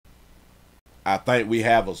I think we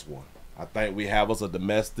have us one. I think we have us a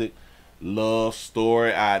domestic love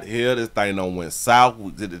story out here. This thing done went south.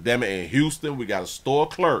 Damn it, in Houston, we got a store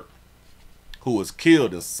clerk who was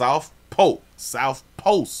killed in South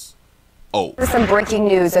Post. Oh. Some breaking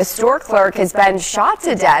news. A store clerk has been shot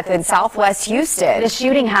to death in Southwest Houston. The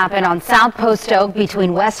shooting happened on South Post Oak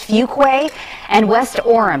between West Fuquay and West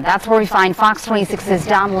Orem. That's where we find Fox 26's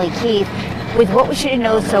Donnelly Keith with what we should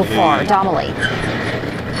know so far. Donnelly.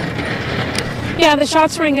 Yeah, the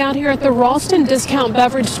shots rang out here at the Ralston Discount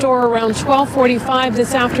Beverage Store around 12:45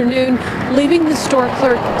 this afternoon, leaving the store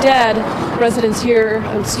clerk dead. Residents here,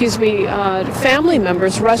 family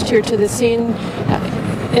members rushed here to the scene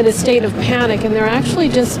in a state of panic, and they're actually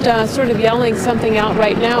just sort of yelling something out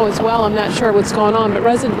right now as well. I'm not sure what's going on,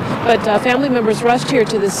 but family members rushed here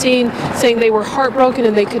to the scene saying they were heartbroken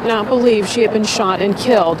and they could not believe she had been shot and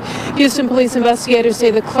killed. Houston police investigators say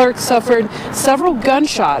the clerk suffered several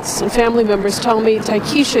gunshots, and family members tell me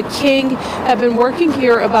Taikisha King had been working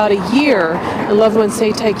here about a year, and loved ones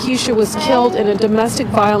say Taikisha was killed in a domestic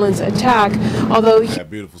violence attack, although that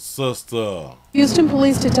beautiful sister. Houston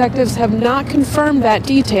police detectives have not confirmed that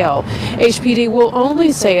detail. HPD will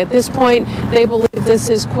only say at this point they believe this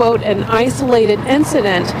is, quote, an isolated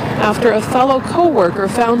incident after a fellow co-worker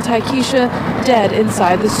found Taikisha dead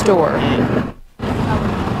inside the store.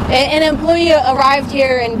 An employee arrived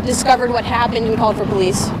here and discovered what happened and called for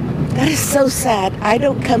police. That is so sad. I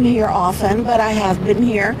don't come here often, but I have been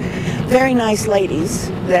here. Very nice ladies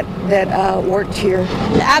that worked here.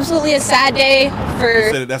 Absolutely a sad day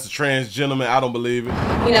for... That's a trans gentleman. I don't believe it.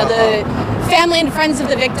 You know, the family and friends of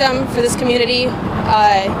the victim for this community.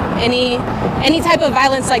 Any type of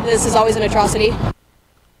violence like this is always an atrocity.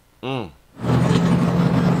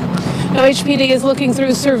 Now, HPD is looking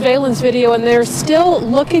through surveillance video, and they're still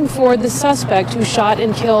looking for the suspect who shot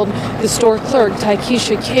and killed the store clerk,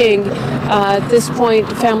 Taikisha King. At this point,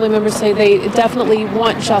 family members say they definitely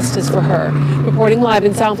want justice for her. Reporting live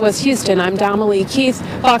in Southwest Houston, I'm Donnelly Keith,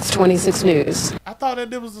 Fox 26 News. I thought that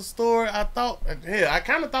there was a story. I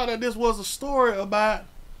kind of thought that this was a story about...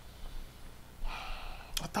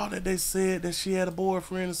 I thought that they said that she had a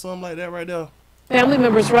boyfriend or something like that right there. Family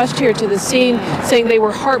members rushed here to the scene saying they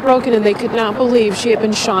were heartbroken and they could not believe she had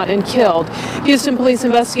been shot and killed. Houston police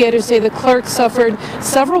investigators say the clerk suffered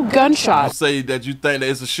several gunshots. You say that you think that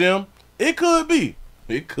it's a shim? It could be.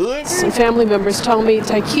 It could be. Family members tell me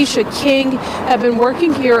Taikisha King had been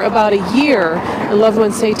working here about a year, and loved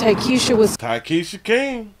ones say Taikisha was... Taikisha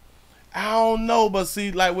King? I don't know, but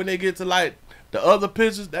see, like when they get to like the other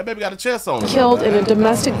pictures, that baby got a chest on her. Killed in a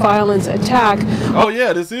domestic violence attack. Oh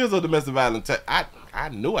yeah, this is a domestic violence attack. I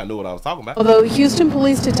knew what I was talking about. Although Houston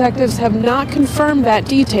police detectives have not confirmed that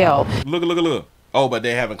detail. Look. Oh, but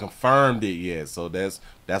they haven't confirmed it yet. So that's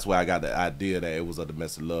where I got the idea that it was a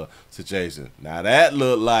domestic love situation. Now that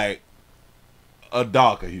looked like a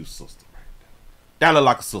darker hue sister right there. That looked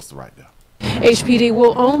like a sister right there. HPD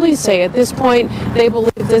will only say at this point they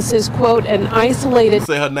believe this is, quote, an isolated...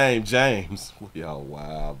 Say her name, James. Y'all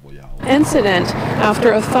wow, boy, y'all. ...incident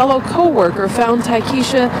after a fellow co-worker found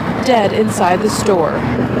Taikisha dead inside the store.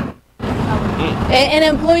 An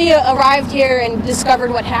employee arrived here and discovered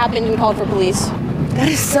what happened and called for police. That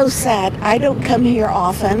is so sad. I don't come here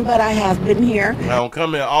often, but I have been here. I don't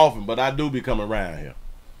come here often, but I do be coming around here.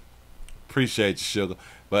 Appreciate you, sugar.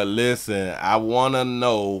 But listen, I want to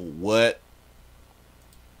know what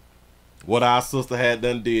our sister had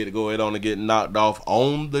done did to go ahead on and get knocked off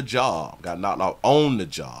on the job. Got knocked off on the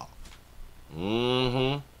job.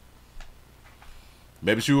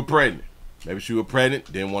 Maybe she was pregnant.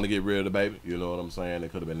 Didn't want to get rid of the baby. You know what I'm saying?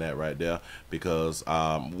 It could have been that right there. Because,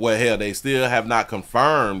 well, hell, they still have not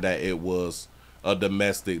confirmed that it was a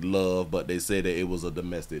domestic love, but they said that it was a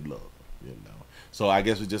domestic love, you know. So I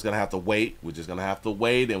guess we're just going to have to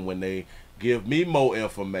wait. And when they give me more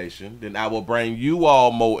information, then I will bring you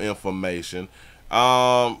all more information.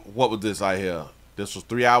 What was this right here? This was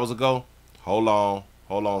 3 hours ago. Hold on.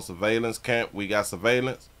 Surveillance camp. We got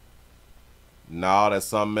surveillance. No, that's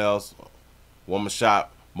something else. Woman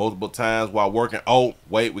shot multiple times while working. Oh,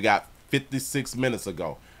 wait, we got 56 minutes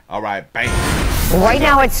ago. All right, bang. Right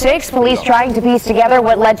now at 6, police trying to piece together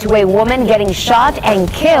what led to a woman getting shot and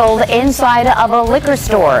killed inside of a liquor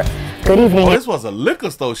store. Good evening. Oh, this was a liquor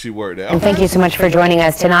store she worked at. And thank you so much for joining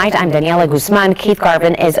us tonight. I'm Daniela Guzman. Keith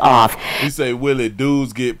Garvin is off. He say, Willie,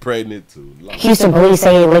 dudes get pregnant too. Houston police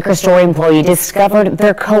say a liquor store employee discovered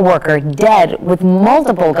their co-worker dead with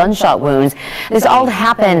multiple gunshot wounds. This all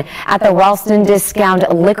happened at the Ralston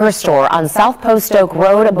Discount Liquor Store on South Post Oak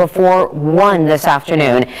Road before 1 this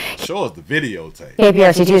afternoon. Show us the videotape.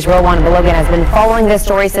 KPRC2's Rowan Belogan has been following this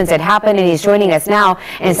story since it happened, and he's joining us now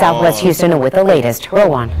in Southwest Houston with the latest.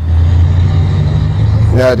 Rowan.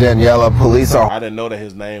 Yeah, Daniela, police are... I didn't know that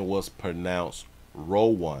his name was pronounced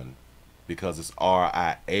Rowan because it's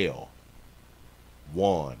R-I-L.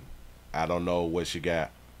 One. I don't know where she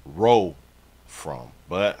got Ro from,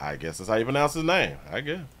 but I guess that's how you pronounce his name, I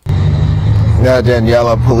guess. Yeah,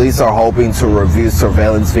 Daniela, police are hoping to review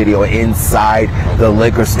surveillance video inside the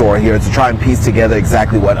liquor store here to try and piece together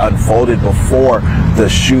exactly what unfolded before the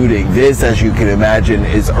shooting. This, as you can imagine,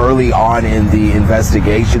 is early on in the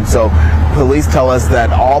investigation, so police tell us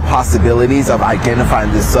that all possibilities of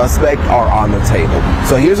identifying the suspect are on the table.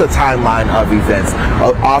 So here's a timeline of events.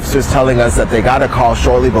 Officers telling us that they got a call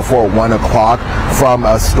shortly before 1 o'clock from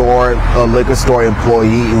a liquor store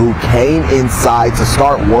employee who came inside to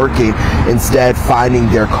start working, instead finding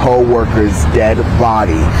their co-worker's dead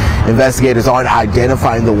body. Investigators aren't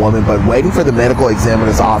identifying the woman, but waiting for the medical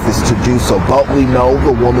examiner's office to do so. But we know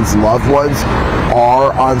the woman's loved ones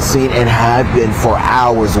are on scene and have been for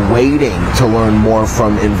hours waiting to learn more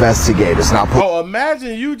from investigators. Now,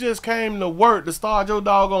 imagine you just came to work to start your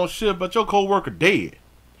doggone shift, but your co-worker dead.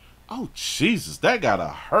 Oh, Jesus, that gotta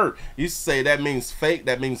hurt. You say that means fake,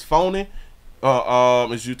 that means phony?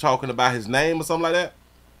 Is you talking about his name or something like that?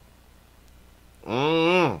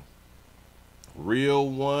 Real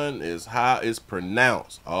one is how it's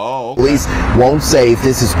pronounced. Oh, okay. Police won't say if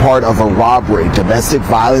this is part of a robbery, domestic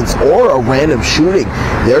violence, or a random shooting.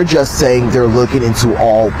 They're just saying they're looking into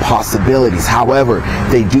all possibilities. However,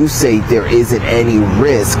 they do say there isn't any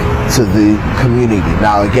risk to the community.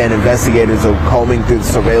 Now, again, investigators are combing through the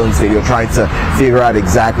surveillance video, trying to figure out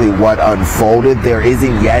exactly what unfolded. There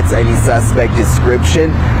isn't yet any suspect description,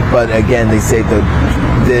 but again, they say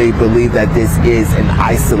they believe that this is an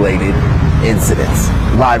isolated incident.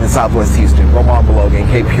 Live in Southwest Houston, Roman Belogan,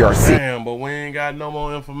 KPRC. Damn, but we ain't got no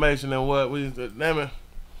more information than what we. Damn it,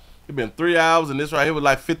 it's been 3 hours, and this right here was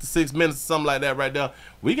like 56 minutes, or something like that, right there.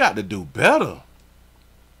 We got to do better.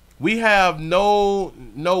 We have no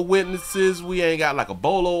witnesses. We ain't got like a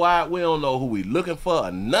bolo out. We don't know who we looking for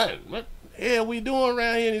or nothing. What the hell we doing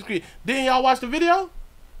around here in these streets? Didn't y'all watch the video?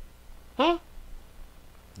 Huh?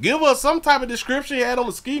 Give us some type of description. He had on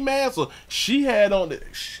the ski mask, or she had on the.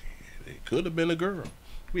 It could have been a girl.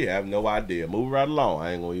 We have no idea. Move right along.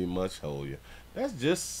 I ain't gonna even much hold you. That's just